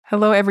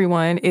Hello,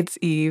 everyone. It's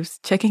Eves,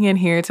 checking in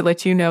here to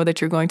let you know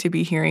that you're going to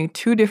be hearing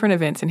two different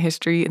events in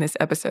history in this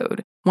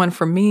episode, one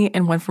from me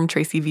and one from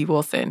Tracy V.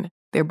 Wilson.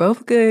 They're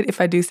both good,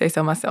 if I do say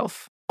so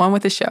myself. On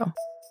with the show.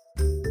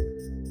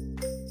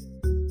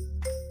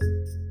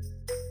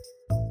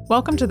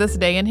 Welcome to This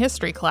Day in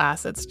History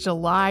class. It's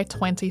July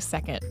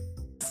 22nd.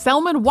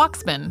 Selman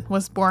Waksman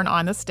was born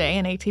on this day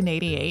in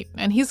 1888,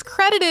 and he's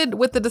credited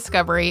with the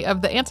discovery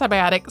of the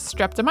antibiotic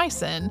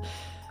streptomycin.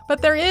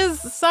 But there is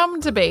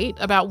some debate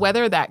about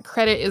whether that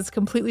credit is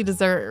completely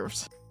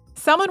deserved.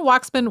 Selman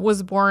Waksman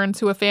was born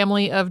to a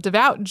family of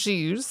devout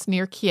Jews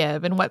near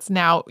Kiev in what's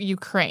now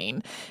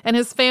Ukraine, and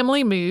his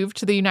family moved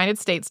to the United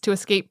States to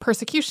escape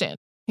persecution.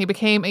 He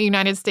became a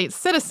United States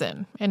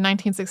citizen in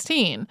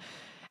 1916.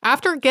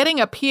 After getting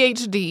a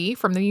PhD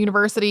from the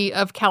University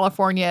of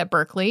California at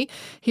Berkeley,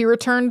 he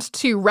returned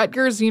to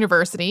Rutgers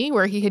University,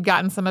 where he had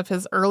gotten some of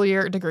his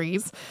earlier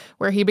degrees,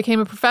 where he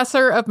became a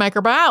professor of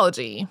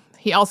microbiology.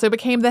 He also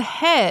became the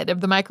head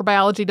of the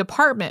microbiology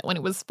department when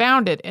it was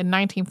founded in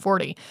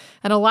 1940,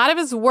 and a lot of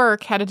his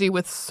work had to do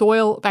with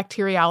soil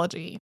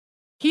bacteriology.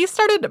 He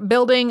started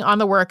building on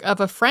the work of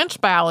a French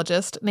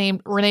biologist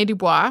named René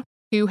Dubois,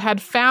 who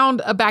had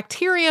found a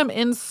bacterium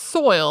in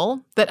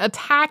soil that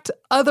attacked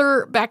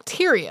other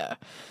bacteria.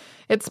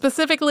 It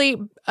specifically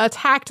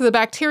attacked the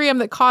bacterium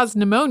that caused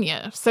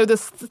pneumonia. So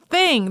this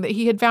thing that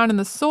he had found in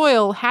the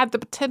soil had the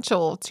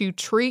potential to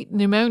treat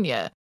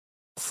pneumonia.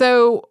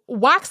 So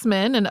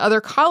Waksman and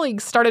other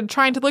colleagues started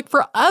trying to look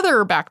for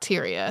other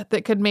bacteria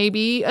that could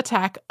maybe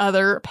attack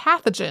other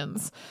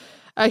pathogens.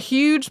 A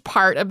huge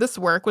part of this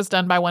work was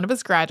done by one of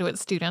his graduate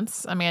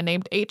students, a man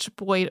named H.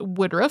 Boyd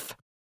Woodruff.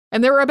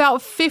 And there were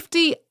about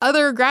 50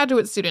 other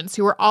graduate students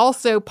who were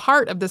also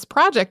part of this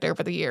project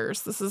over the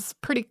years. This is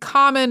a pretty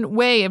common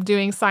way of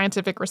doing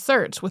scientific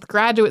research, with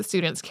graduate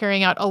students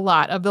carrying out a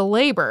lot of the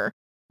labor.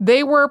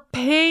 They were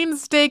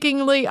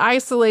painstakingly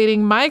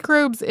isolating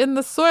microbes in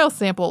the soil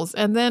samples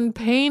and then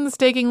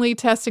painstakingly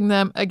testing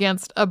them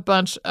against a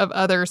bunch of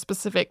other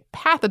specific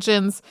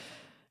pathogens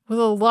with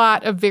a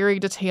lot of very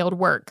detailed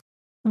work.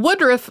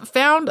 Woodruff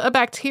found a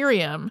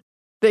bacterium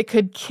that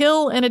could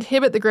kill and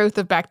inhibit the growth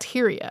of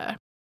bacteria,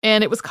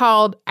 and it was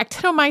called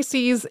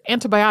Actinomyces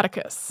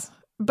antibioticus.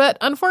 But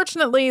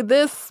unfortunately,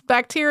 this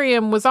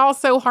bacterium was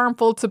also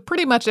harmful to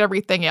pretty much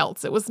everything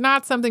else. It was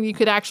not something you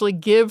could actually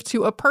give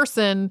to a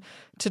person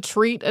to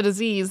treat a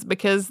disease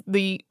because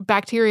the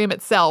bacterium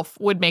itself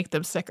would make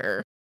them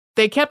sicker.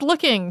 They kept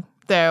looking,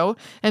 though,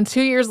 and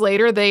 2 years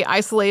later, they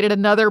isolated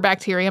another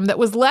bacterium that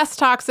was less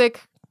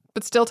toxic,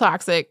 but still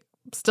toxic,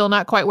 still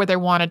not quite where they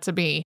wanted to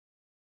be.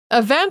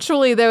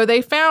 Eventually, though,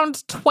 they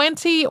found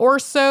 20 or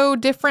so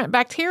different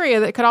bacteria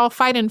that could all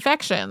fight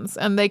infections,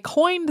 and they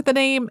coined the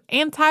name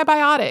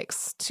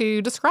antibiotics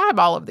to describe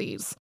all of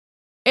these.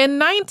 In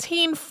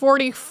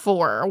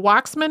 1944,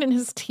 Waksman and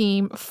his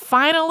team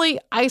finally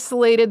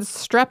isolated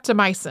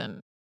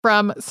streptomycin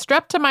from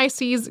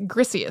Streptomyces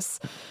griseus,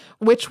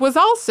 which was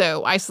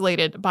also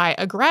isolated by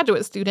a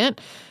graduate student.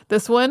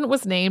 This one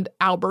was named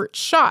Albert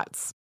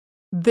Schatz.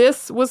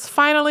 This was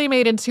finally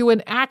made into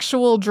an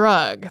actual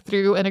drug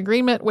through an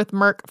agreement with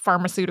Merck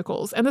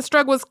Pharmaceuticals, and this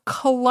drug was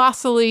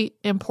colossally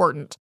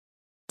important.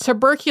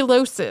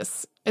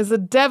 Tuberculosis is a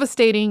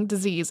devastating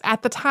disease.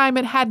 At the time,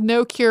 it had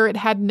no cure, it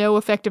had no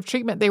effective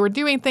treatment. They were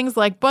doing things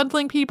like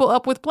bundling people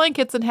up with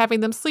blankets and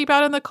having them sleep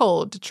out in the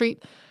cold to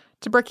treat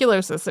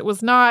tuberculosis. It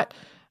was not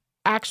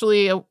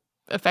actually an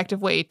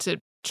effective way to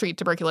treat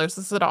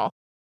tuberculosis at all.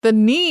 The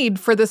need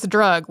for this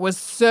drug was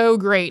so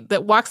great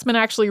that Waksman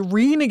actually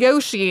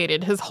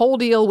renegotiated his whole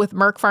deal with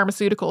Merck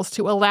Pharmaceuticals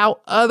to allow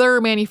other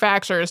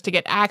manufacturers to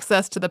get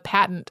access to the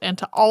patent and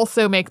to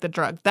also make the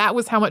drug. That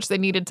was how much they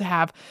needed to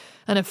have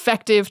an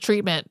effective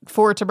treatment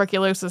for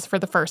tuberculosis for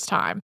the first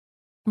time.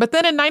 But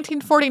then in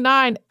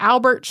 1949,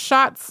 Albert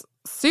Schatz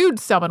sued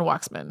Selman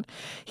Waksman.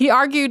 He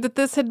argued that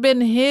this had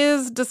been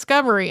his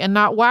discovery and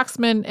not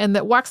Waksman, and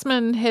that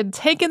Waksman had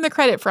taken the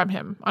credit from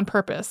him on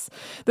purpose.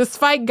 This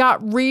fight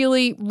got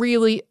really,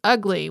 really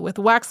ugly, with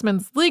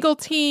Waksman's legal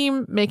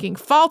team making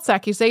false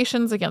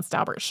accusations against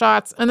Albert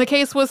Schatz, and the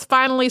case was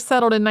finally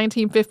settled in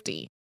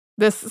 1950.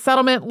 This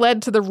settlement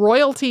led to the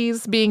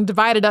royalties being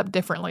divided up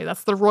differently.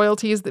 That's the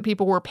royalties that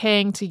people were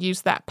paying to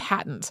use that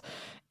patent.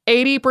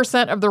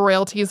 80% of the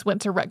royalties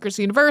went to Rutgers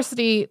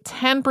University,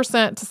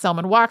 10% to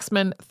Selman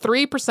Waksman,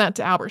 3%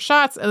 to Albert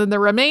Schatz, and then the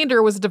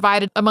remainder was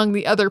divided among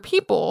the other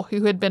people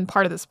who had been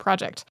part of this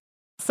project.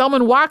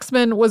 Selman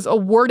Waksman was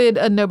awarded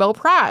a Nobel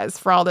Prize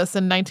for all this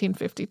in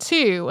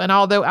 1952, and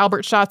although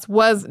Albert Schatz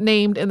was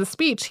named in the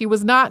speech, he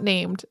was not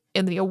named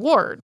in the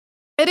award.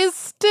 It is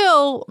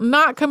still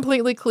not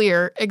completely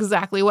clear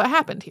exactly what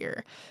happened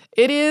here.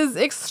 It is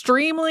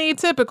extremely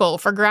typical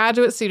for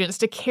graduate students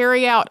to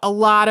carry out a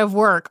lot of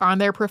work on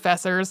their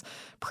professors'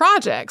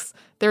 projects.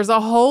 There's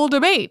a whole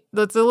debate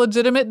that's a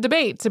legitimate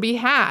debate to be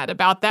had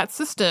about that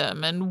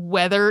system and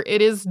whether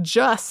it is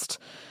just.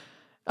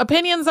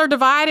 Opinions are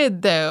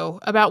divided, though,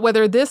 about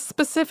whether this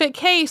specific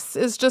case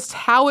is just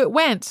how it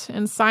went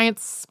in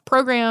science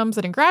programs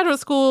and in graduate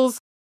schools,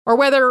 or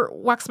whether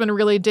Waksman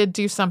really did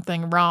do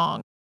something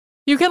wrong.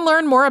 You can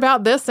learn more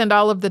about this and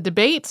all of the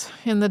debate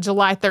in the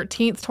July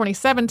 13th,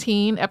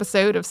 2017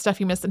 episode of Stuff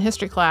You Missed in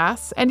History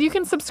Class, and you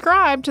can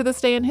subscribe to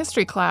This Day in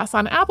History Class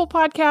on Apple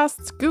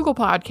Podcasts, Google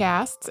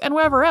Podcasts, and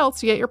wherever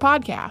else you get your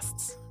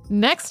podcasts.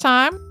 Next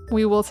time,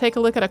 we will take a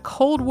look at a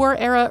Cold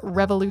War-era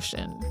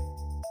revolution.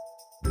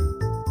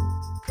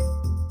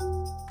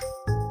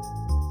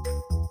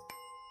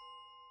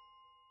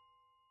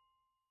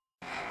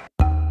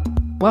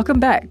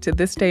 Welcome back to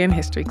This Day in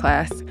History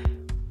Class,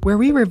 where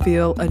we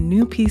reveal a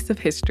new piece of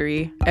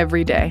history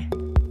every day.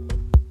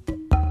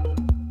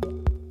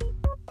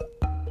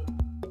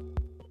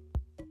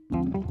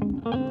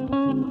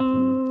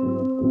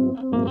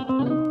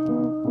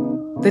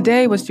 The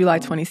day was July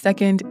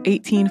 22nd,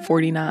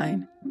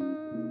 1849.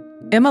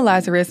 Emma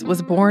Lazarus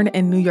was born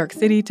in New York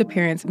City to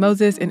parents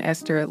Moses and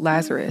Esther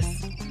Lazarus.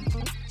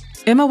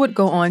 Emma would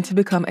go on to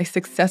become a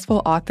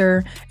successful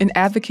author and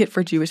advocate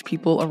for Jewish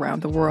people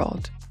around the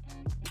world.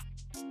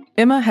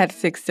 Emma had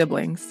 6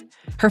 siblings.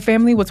 Her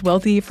family was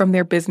wealthy from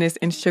their business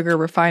in sugar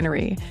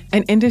refinery,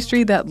 an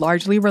industry that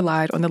largely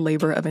relied on the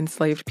labor of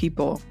enslaved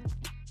people.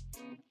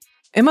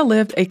 Emma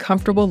lived a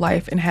comfortable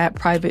life and had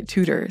private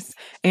tutors,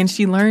 and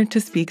she learned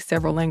to speak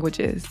several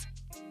languages.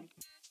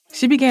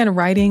 She began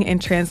writing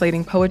and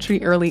translating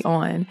poetry early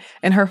on,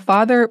 and her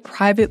father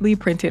privately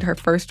printed her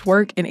first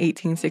work in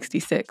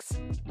 1866.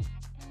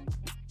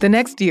 The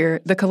next year,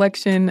 the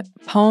collection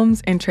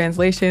Poems and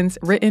Translations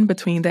Written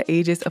Between the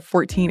Ages of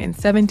 14 and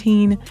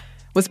 17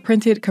 was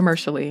printed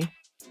commercially.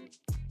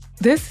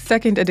 This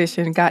second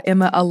edition got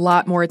Emma a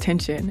lot more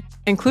attention,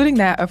 including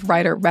that of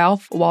writer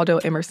Ralph Waldo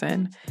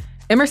Emerson.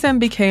 Emerson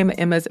became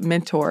Emma's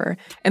mentor,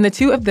 and the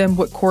two of them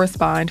would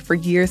correspond for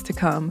years to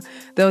come,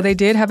 though they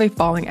did have a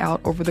falling out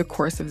over the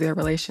course of their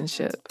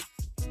relationship.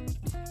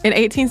 In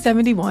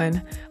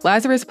 1871,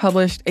 Lazarus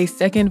published a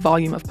second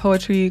volume of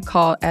poetry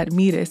called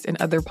Admetus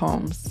and Other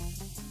Poems.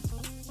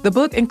 The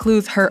book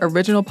includes her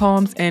original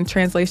poems and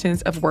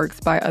translations of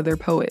works by other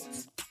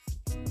poets.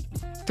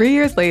 3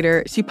 years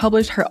later, she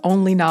published her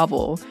only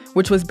novel,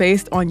 which was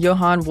based on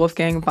Johann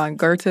Wolfgang von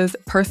Goethe's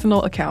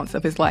personal accounts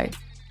of his life.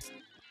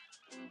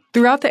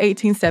 Throughout the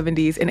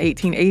 1870s and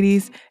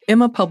 1880s,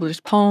 Emma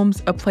published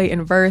poems, a play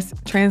in verse,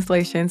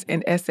 translations,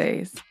 and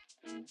essays.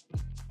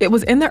 It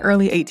was in the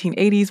early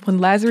 1880s when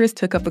Lazarus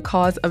took up the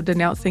cause of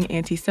denouncing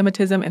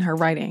anti-Semitism in her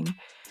writing.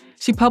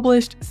 She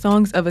published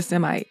Songs of a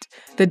Semite,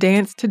 The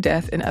Dance to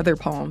Death and Other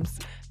Poems,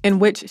 in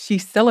which she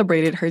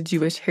celebrated her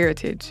Jewish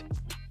heritage.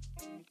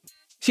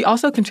 She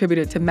also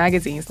contributed to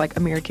magazines like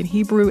American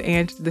Hebrew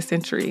and The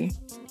Century.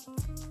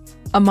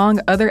 Among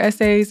other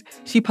essays,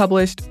 she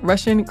published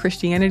Russian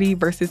Christianity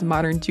versus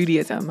Modern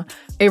Judaism,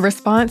 a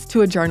response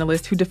to a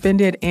journalist who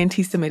defended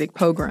anti-Semitic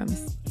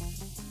pogroms.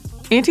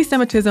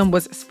 Anti-Semitism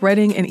was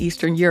spreading in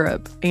Eastern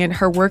Europe, and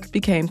her work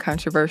became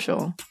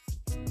controversial.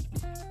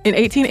 In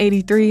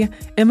 1883,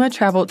 Emma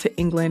traveled to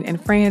England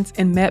and France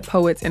and met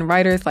poets and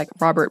writers like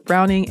Robert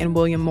Browning and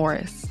William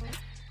Morris.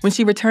 When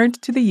she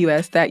returned to the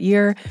U.S. that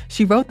year,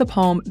 she wrote the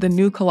poem The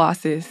New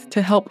Colossus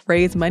to help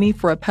raise money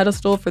for a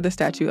pedestal for the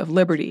Statue of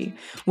Liberty,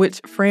 which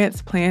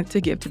France planned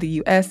to give to the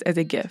U.S. as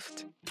a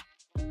gift.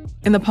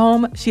 In the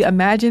poem, she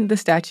imagined the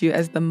statue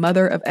as the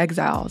mother of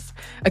exiles,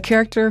 a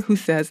character who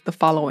says the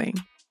following: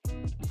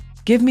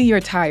 "Give me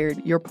your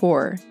tired, your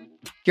poor,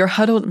 your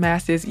huddled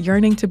masses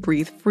yearning to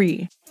breathe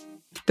free,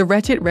 the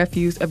wretched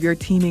refuse of your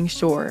teeming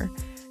shore.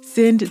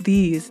 Send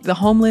these, the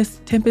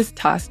homeless,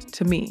 tempest-tossed,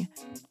 to me.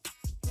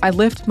 I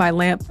lift my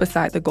lamp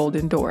beside the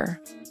golden door."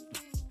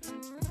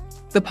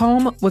 The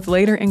poem was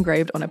later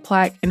engraved on a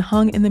plaque and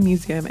hung in the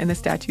museum in the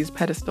statue's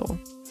pedestal.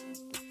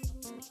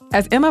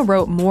 As Emma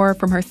wrote more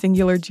from her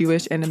singular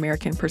Jewish and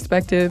American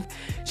perspective,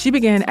 she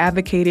began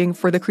advocating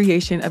for the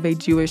creation of a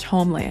Jewish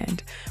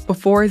homeland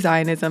before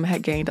Zionism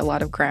had gained a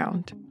lot of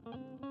ground.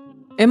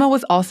 Emma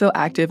was also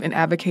active in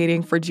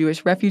advocating for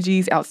Jewish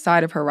refugees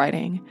outside of her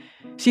writing.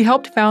 She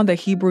helped found the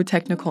Hebrew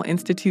Technical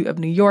Institute of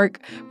New York,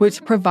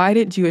 which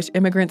provided Jewish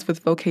immigrants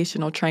with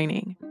vocational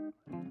training.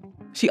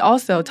 She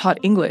also taught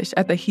English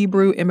at the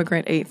Hebrew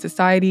Immigrant Aid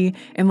Society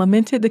and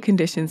lamented the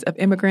conditions of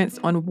immigrants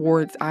on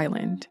Ward's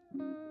Island.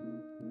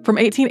 From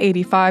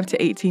 1885 to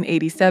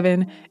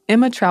 1887,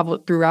 Emma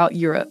traveled throughout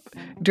Europe,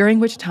 during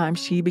which time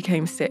she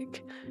became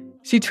sick.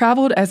 She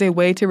traveled as a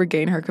way to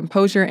regain her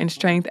composure and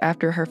strength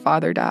after her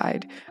father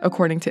died,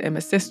 according to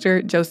Emma's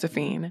sister,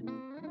 Josephine.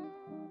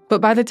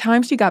 But by the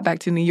time she got back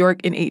to New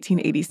York in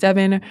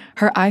 1887,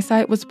 her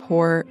eyesight was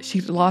poor,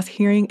 she'd lost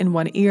hearing in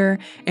one ear,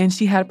 and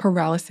she had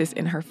paralysis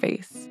in her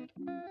face.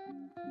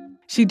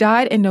 She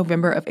died in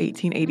November of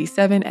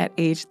 1887 at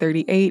age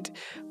 38,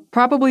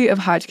 probably of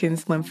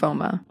Hodgkin's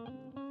lymphoma.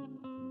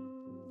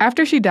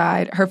 After she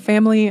died, her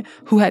family,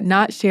 who had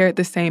not shared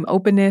the same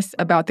openness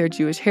about their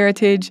Jewish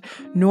heritage,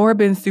 nor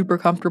been super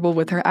comfortable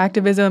with her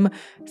activism,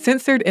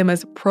 censored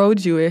Emma's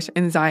pro-Jewish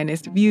and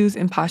Zionist views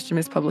in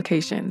posthumous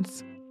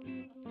publications.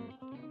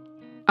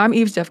 I'm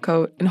Eve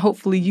Jeffcoat, and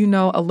hopefully you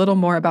know a little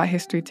more about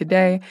history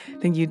today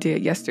than you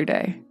did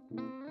yesterday.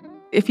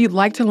 If you'd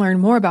like to learn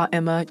more about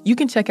Emma, you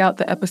can check out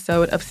the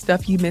episode of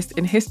Stuff You Missed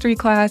in History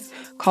Class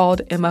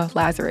called Emma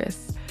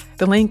Lazarus.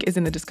 The link is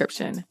in the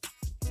description.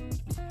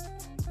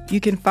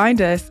 You can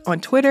find us on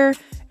Twitter,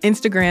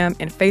 Instagram,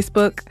 and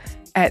Facebook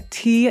at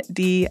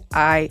TDIHC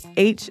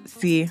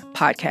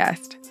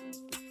Podcast.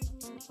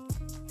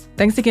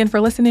 Thanks again for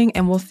listening,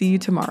 and we'll see you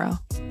tomorrow.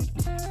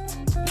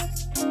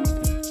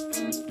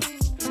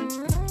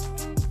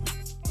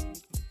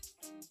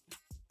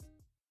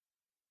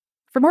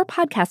 For more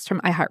podcasts from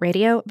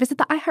iHeartRadio, visit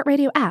the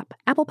iHeartRadio app,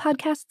 Apple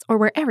Podcasts, or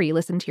wherever you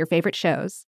listen to your favorite shows.